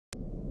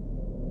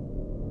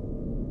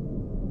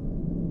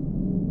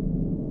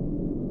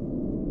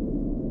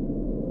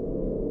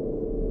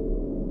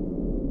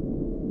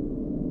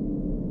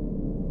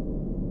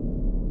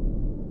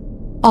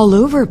All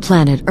over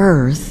planet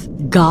Earth,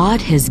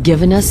 God has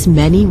given us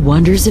many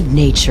wonders of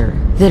nature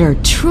that are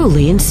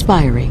truly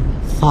inspiring,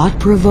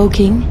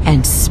 thought-provoking,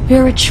 and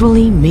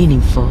spiritually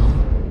meaningful.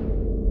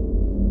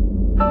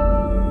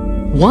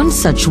 One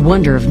such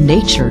wonder of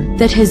nature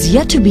that has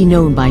yet to be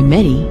known by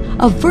many,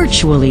 a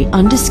virtually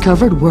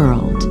undiscovered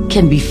world,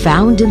 can be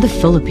found in the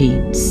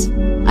Philippines,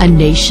 a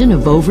nation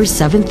of over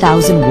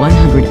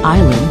 7,100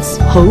 islands,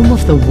 home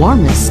of the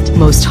warmest,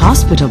 most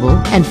hospitable,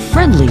 and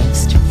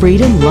friendliest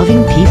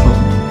freedom-loving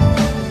people.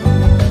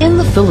 In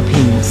the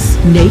Philippines,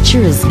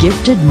 nature has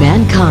gifted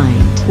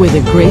mankind with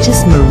the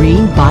greatest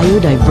marine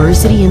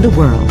biodiversity in the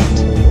world.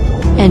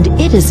 And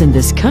it is in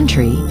this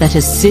country that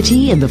a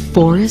city in the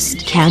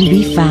forest can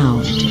be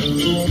found.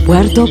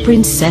 Puerto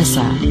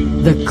Princesa,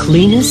 the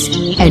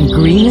cleanest and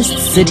greenest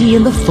city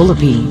in the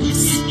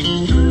Philippines.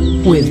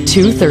 With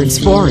 2/3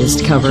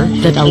 forest cover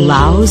that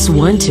allows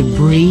one to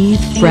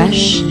breathe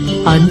fresh,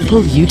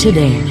 unpolluted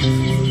air.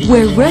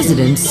 Where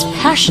residents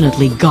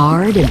passionately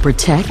guard and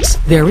protect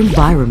their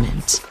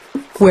environment.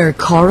 Where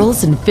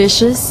corals and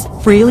fishes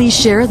freely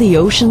share the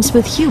oceans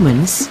with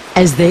humans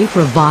as they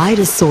provide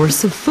a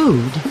source of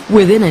food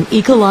within an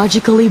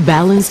ecologically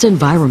balanced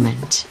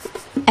environment.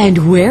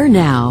 And where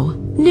now,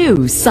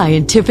 new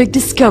scientific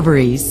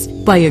discoveries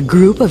by a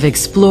group of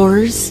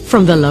explorers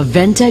from the La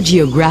Venta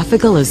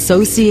Geographical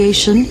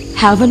Association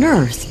have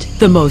unearthed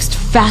the most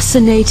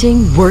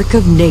fascinating work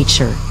of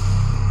nature.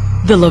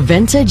 The La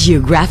Venta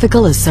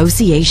Geographical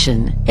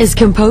Association is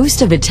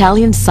composed of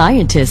Italian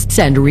scientists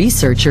and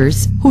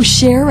researchers who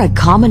share a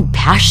common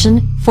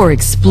passion for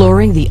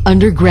exploring the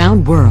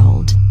underground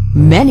world.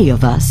 Many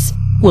of us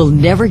will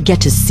never get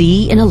to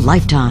see in a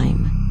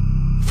lifetime.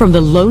 From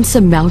the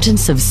lonesome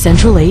mountains of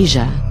Central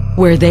Asia,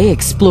 where they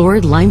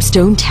explored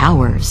limestone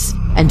towers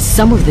and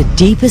some of the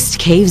deepest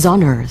caves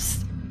on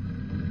Earth,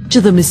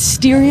 to the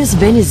mysterious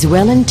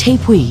Venezuelan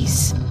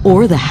tepuis,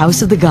 or the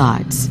House of the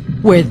Gods,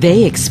 where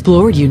they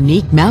explored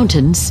unique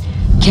mountains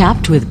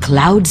capped with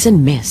clouds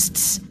and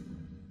mists.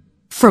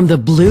 From the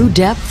blue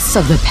depths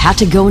of the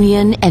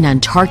Patagonian and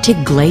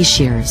Antarctic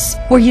glaciers,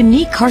 where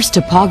unique karst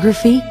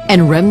topography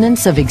and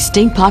remnants of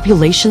extinct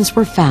populations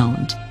were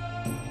found.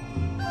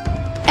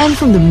 And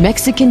from the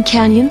Mexican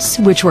canyons,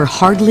 which were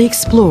hardly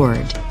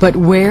explored, but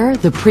where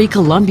the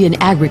pre-Columbian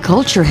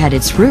agriculture had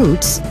its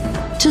roots,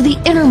 to the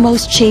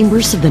innermost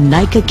chambers of the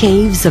Nika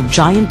caves of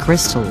giant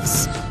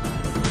crystals.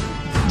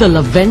 The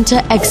La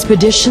Venta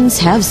expeditions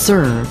have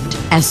served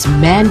as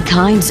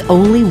mankind's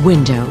only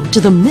window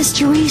to the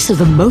mysteries of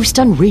the most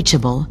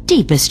unreachable,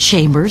 deepest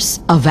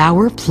chambers of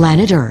our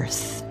planet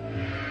Earth.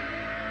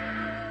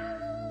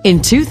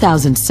 In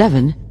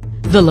 2007,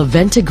 the La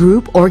Venta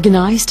Group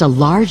organized a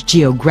large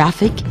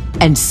geographic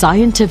and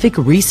scientific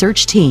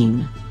research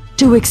team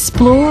to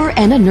explore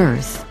and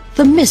unearth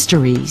the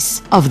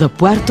mysteries of the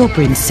Puerto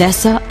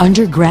Princesa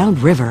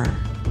underground river.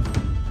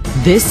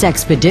 This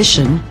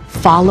expedition,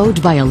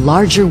 followed by a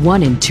larger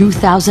one in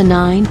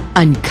 2009,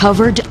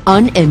 uncovered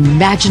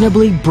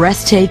unimaginably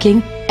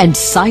breathtaking and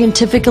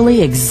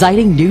scientifically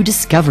exciting new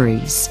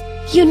discoveries,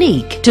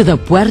 unique to the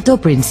Puerto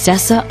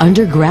Princesa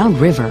underground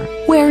river,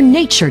 where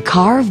nature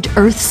carved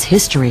Earth's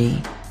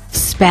history,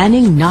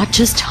 spanning not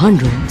just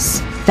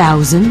hundreds,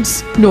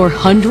 thousands, nor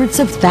hundreds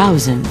of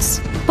thousands,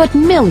 but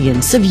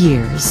millions of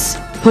years,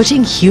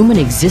 putting human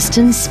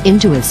existence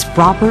into its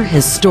proper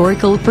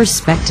historical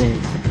perspective.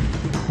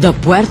 The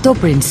Puerto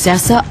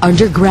Princesa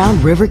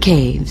underground river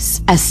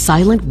caves, as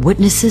silent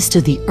witnesses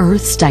to the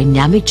Earth's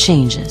dynamic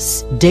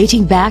changes,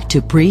 dating back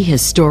to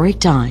prehistoric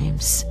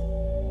times.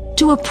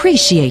 To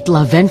appreciate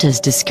La Venta's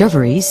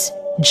discoveries,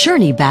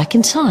 journey back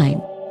in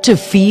time to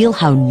feel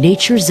how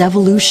nature's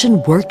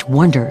evolution worked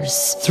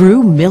wonders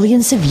through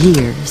millions of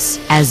years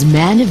as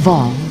man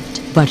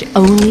evolved, but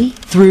only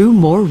through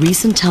more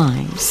recent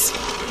times.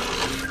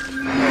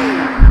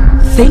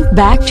 Think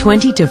back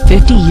 20 to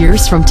 50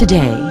 years from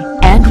today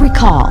and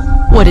recall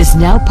what is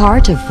now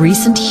part of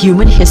recent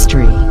human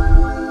history.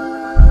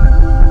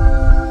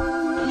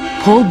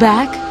 Pull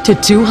back to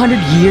 200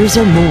 years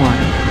or more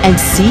and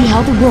see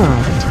how the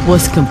world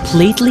was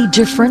completely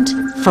different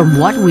from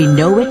what we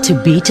know it to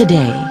be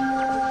today.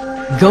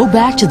 Go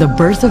back to the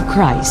birth of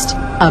Christ,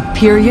 a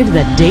period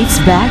that dates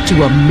back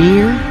to a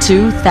mere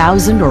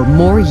 2,000 or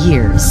more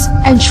years,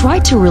 and try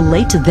to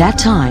relate to that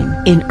time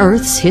in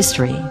Earth's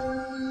history.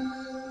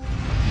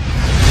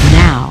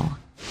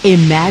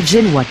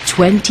 Imagine what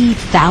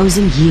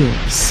 20,000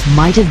 years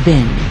might have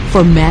been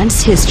for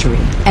man's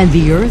history and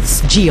the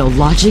Earth's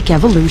geologic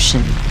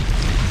evolution.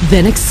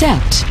 Then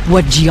accept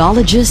what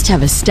geologists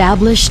have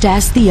established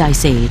as the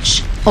Ice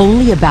Age,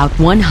 only about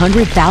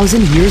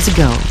 100,000 years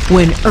ago,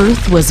 when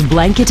Earth was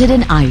blanketed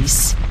in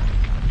ice.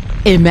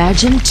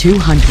 Imagine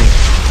 200,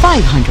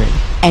 500,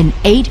 and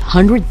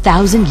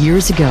 800,000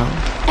 years ago,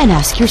 and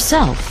ask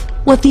yourself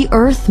what the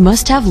Earth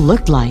must have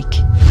looked like.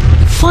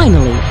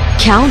 Finally,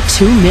 count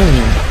 2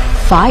 million,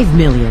 5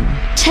 million,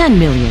 10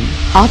 million,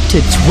 up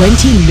to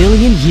 20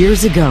 million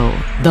years ago,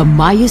 the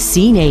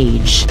Miocene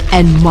Age,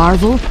 and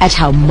marvel at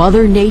how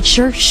Mother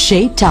Nature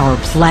shaped our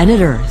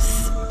planet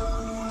Earth.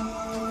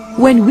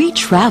 When we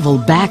travel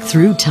back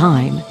through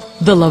time,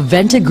 the La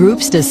Venta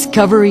Group's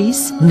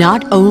discoveries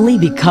not only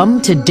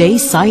become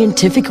today's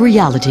scientific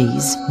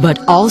realities,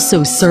 but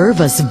also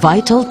serve as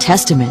vital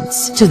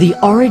testaments to the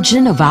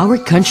origin of our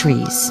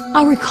countries,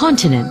 our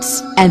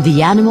continents, and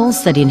the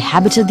animals that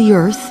inhabited the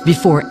earth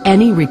before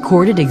any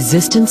recorded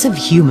existence of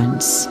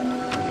humans.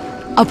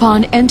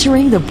 Upon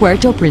entering the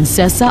Puerto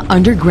Princesa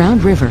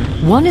underground river,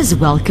 one is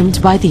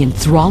welcomed by the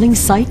enthralling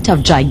sight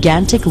of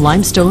gigantic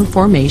limestone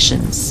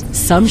formations,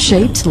 some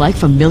shaped like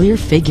familiar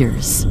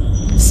figures.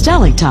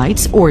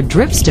 Stalactites or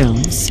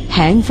dripstones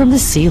hang from the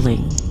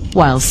ceiling,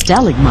 while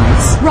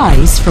stalagmites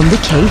rise from the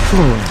cave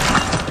floor.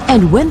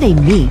 And when they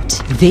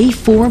meet, they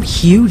form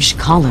huge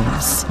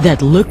columns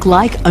that look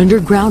like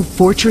underground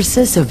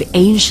fortresses of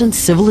ancient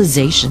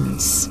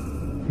civilizations.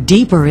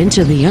 Deeper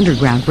into the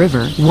underground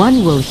river,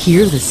 one will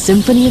hear the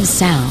symphony of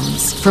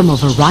sounds from a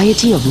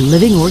variety of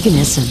living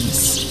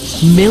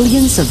organisms.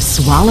 Millions of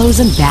swallows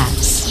and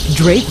bats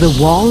drape the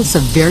walls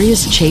of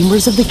various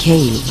chambers of the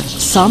cave,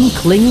 some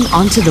clinging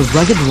onto the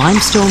rugged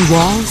limestone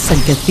walls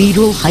and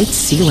cathedral-height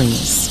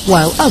ceilings,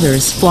 while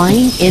others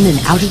flying in and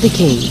out of the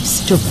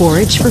caves to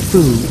forage for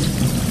food.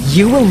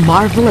 You will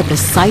marvel at the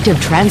sight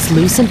of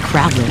translucent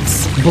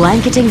crablets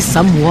blanketing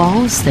some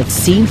walls that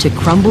seem to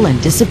crumble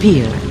and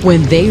disappear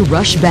when they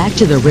rush back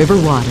to the river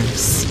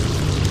waters.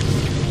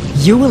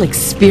 You will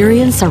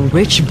experience a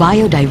rich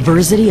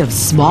biodiversity of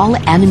small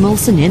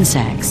animals and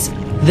insects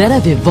that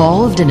have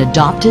evolved and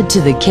adopted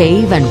to the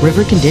cave and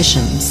river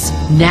conditions,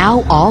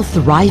 now all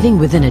thriving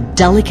within a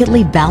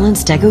delicately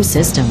balanced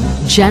ecosystem,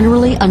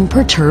 generally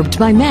unperturbed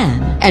by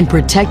man and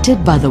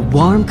protected by the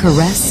warm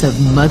caress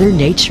of Mother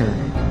Nature.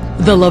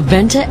 The La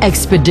Venta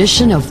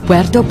expedition of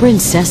Puerto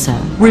Princesa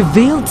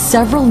revealed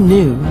several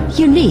new,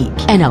 unique,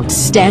 and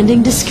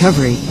outstanding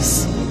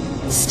discoveries.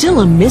 Still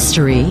a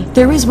mystery,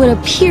 there is what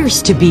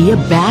appears to be a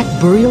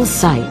bat burial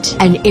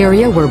site, an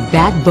area where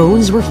bat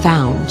bones were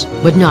found,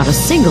 but not a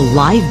single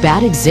live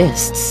bat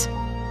exists.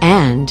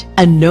 And,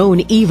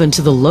 unknown even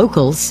to the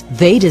locals,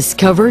 they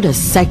discovered a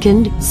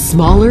second,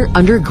 smaller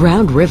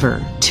underground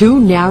river, too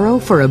narrow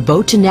for a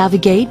boat to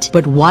navigate,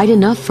 but wide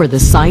enough for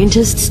the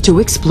scientists to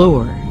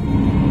explore.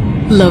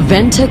 La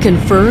Venta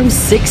confirms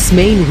 6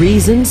 main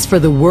reasons for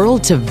the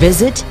world to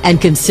visit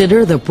and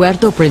consider the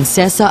Puerto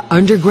Princesa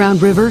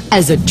underground river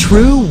as a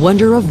true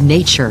wonder of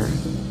nature.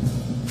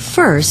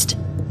 First,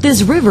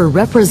 this river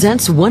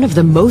represents one of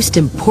the most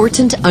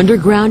important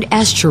underground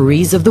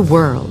estuaries of the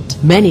world.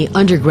 Many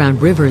underground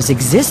rivers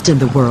exist in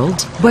the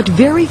world, but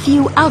very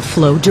few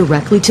outflow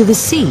directly to the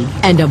sea,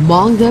 and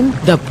among them,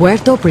 the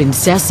Puerto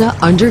Princesa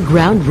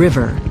underground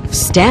river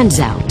stands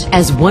out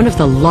as one of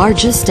the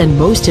largest and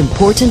most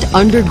important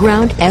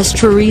underground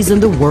estuaries in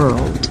the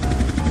world.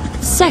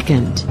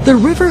 Second, the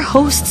river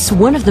hosts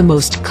one of the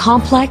most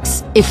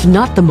complex, if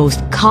not the most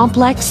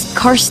complex,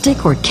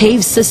 karstic or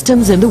cave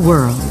systems in the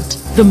world.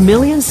 The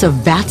millions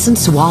of bats and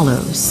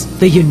swallows,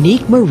 the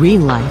unique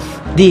marine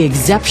life, the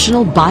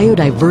exceptional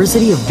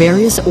biodiversity of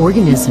various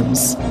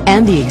organisms,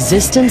 and the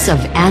existence of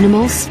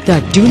animals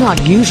that do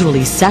not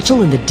usually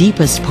settle in the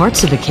deepest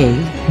parts of a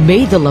cave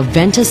made the La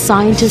Venta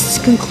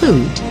scientists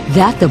conclude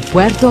that the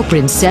Puerto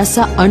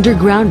Princesa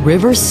underground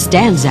river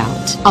stands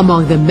out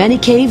among the many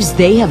caves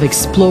they have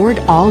explored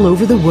all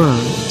over the world.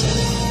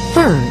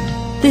 Third,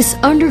 this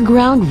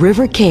underground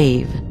river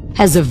cave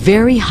has a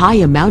very high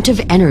amount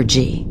of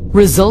energy,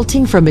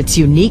 resulting from its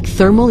unique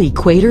thermal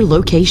equator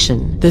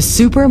location, the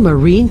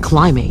supermarine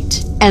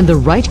climate, and the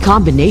right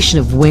combination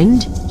of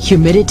wind,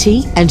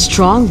 humidity, and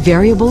strong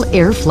variable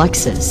air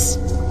fluxes.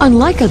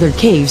 Unlike other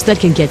caves that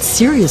can get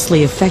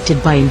seriously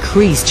affected by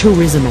increased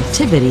tourism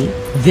activity,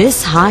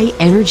 this high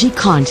energy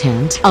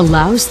content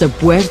allows the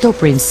Puerto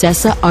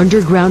Princesa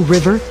underground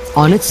river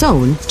on its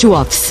own to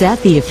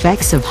offset the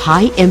effects of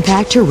high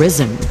impact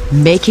tourism,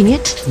 making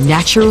it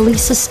naturally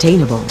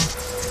sustainable.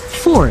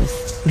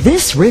 Fourth,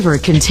 this river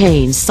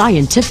contains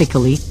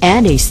scientifically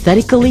and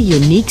aesthetically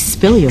unique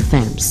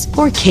speleothems,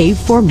 or cave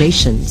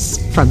formations,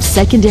 from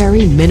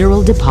secondary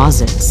mineral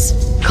deposits.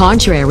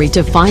 Contrary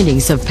to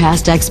findings of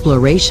past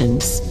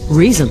explorations,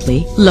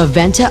 recently, La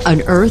Venta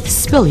unearthed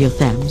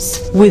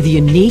speleothems with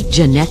unique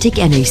genetic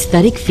and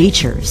aesthetic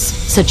features,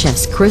 such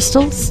as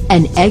crystals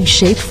and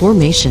egg-shaped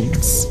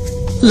formations.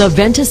 La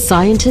Venta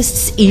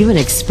scientists even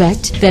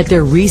expect that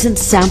their recent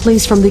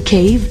samplings from the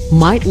cave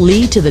might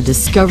lead to the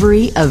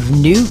discovery of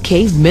new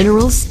cave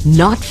minerals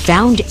not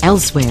found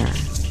elsewhere.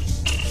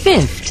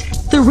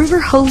 Fifth, the river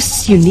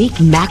hosts unique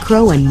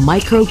macro and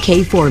micro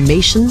cave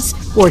formations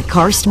or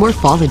karst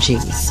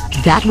morphologies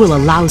that will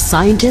allow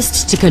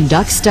scientists to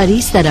conduct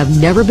studies that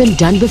have never been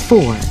done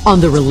before on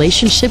the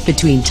relationship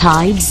between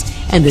tides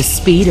and the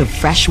speed of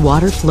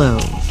freshwater flow.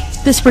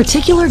 This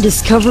particular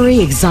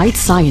discovery excites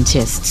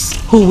scientists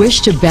who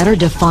wish to better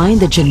define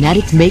the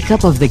genetic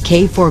makeup of the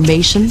cave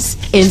formations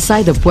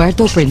inside the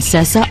Puerto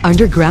Princesa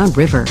underground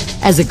river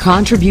as a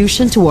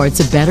contribution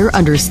towards a better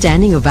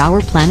understanding of our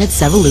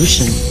planet's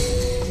evolution.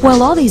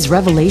 While all these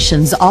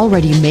revelations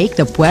already make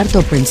the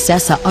Puerto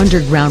Princesa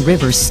underground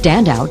river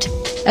stand out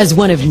as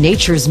one of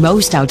nature's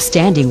most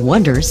outstanding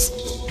wonders,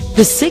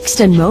 The sixth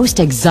and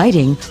most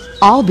exciting,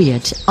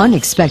 albeit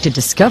unexpected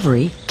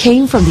discovery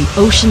came from the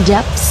ocean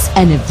depths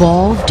and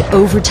evolved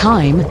over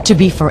time to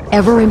be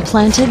forever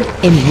implanted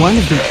in one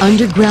of the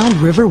underground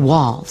river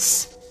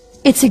walls.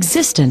 Its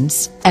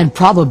existence and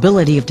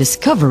probability of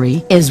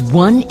discovery is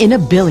 1 in a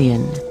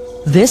billion.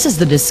 This is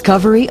the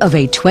discovery of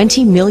a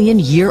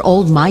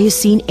 20-million-year-old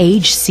Miocene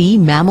age sea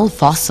mammal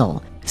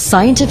fossil,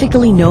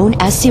 scientifically known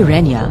as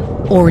Sirenia,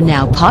 or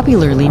now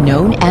popularly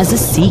known as a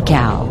sea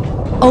cow.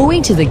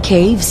 Owing to the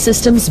cave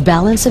system's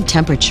balance of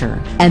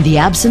temperature and the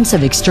absence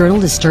of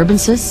external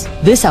disturbances,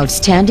 this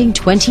outstanding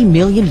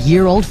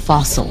 20-million-year-old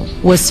fossil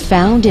was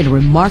found in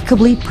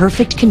remarkably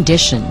perfect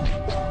condition.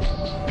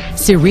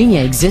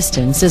 Sirenia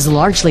existence is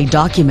largely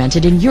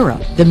documented in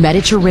Europe, the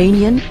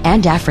Mediterranean,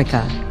 and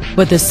Africa,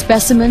 but the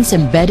specimens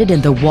embedded in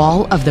the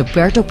wall of the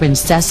Puerto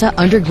Princesa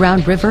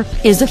underground river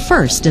is a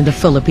first in the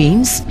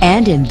Philippines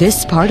and in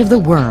this part of the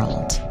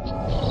world.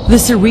 The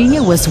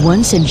Sirenia was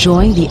once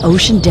enjoying the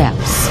ocean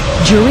depths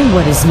during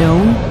what is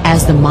known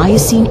as the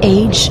Miocene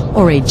Age,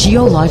 or a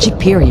geologic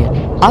period,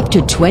 up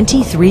to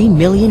 23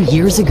 million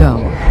years ago.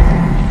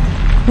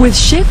 With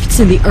shifts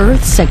in the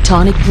Earth's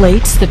tectonic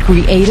plates that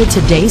created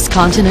today's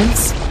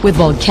continents, with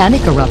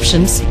volcanic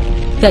eruptions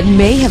that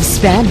may have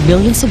spanned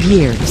millions of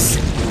years,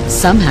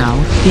 somehow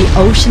the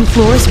ocean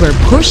floors were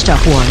pushed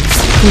upwards,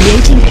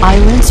 creating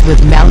islands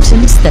with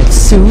mountains that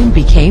soon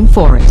became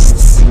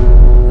forests.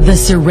 The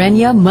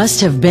Sirenia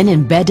must have been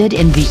embedded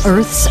in the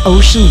Earth's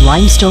ocean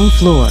limestone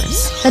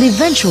floors that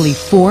eventually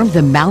formed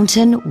the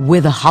mountain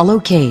with a hollow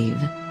cave,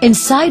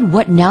 inside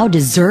what now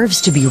deserves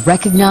to be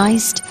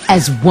recognized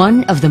as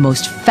one of the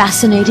most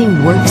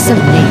fascinating works of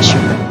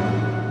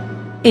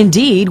nature.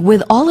 Indeed,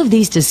 with all of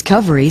these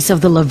discoveries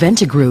of the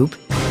Levante Group,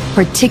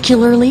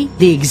 particularly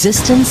the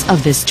existence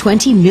of this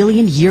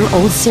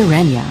 20-million-year-old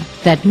Sirenia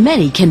that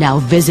many can now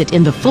visit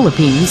in the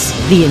Philippines,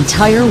 the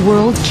entire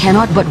world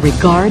cannot but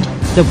regard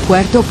the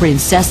Puerto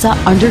Princesa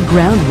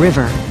underground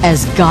river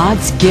as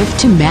God's gift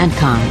to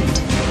mankind.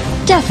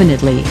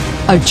 Definitely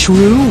a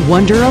true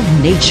wonder of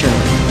nature.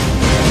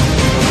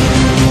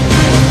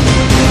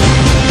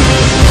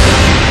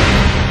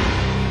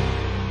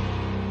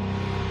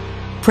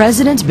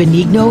 President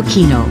Benigno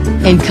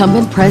Aquino,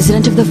 incumbent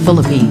president of the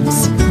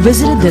Philippines,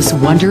 visited this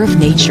wonder of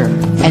nature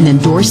and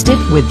endorsed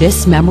it with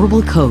this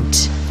memorable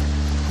quote.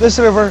 This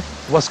river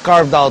was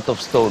carved out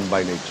of stone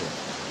by nature.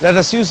 Let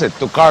us use it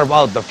to carve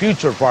out the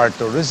future for our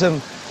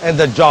tourism and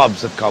the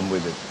jobs that come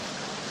with it.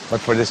 But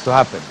for this to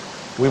happen,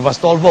 we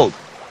must all vote.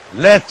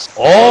 Let's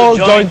all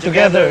join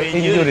together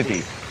in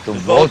unity to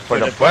vote for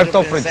the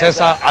Puerto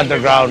Princesa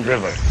underground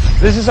river.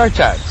 This is our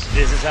chance.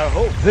 This is our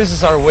hope. This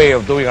is our way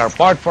of doing our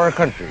part for our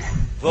country.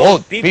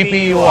 Vote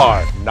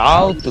PPUR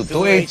now to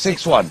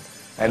 2861,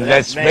 and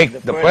let's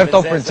make the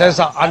Puerto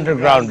Princesa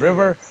underground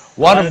river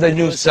one of the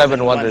new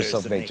 7 wonders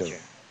of nature.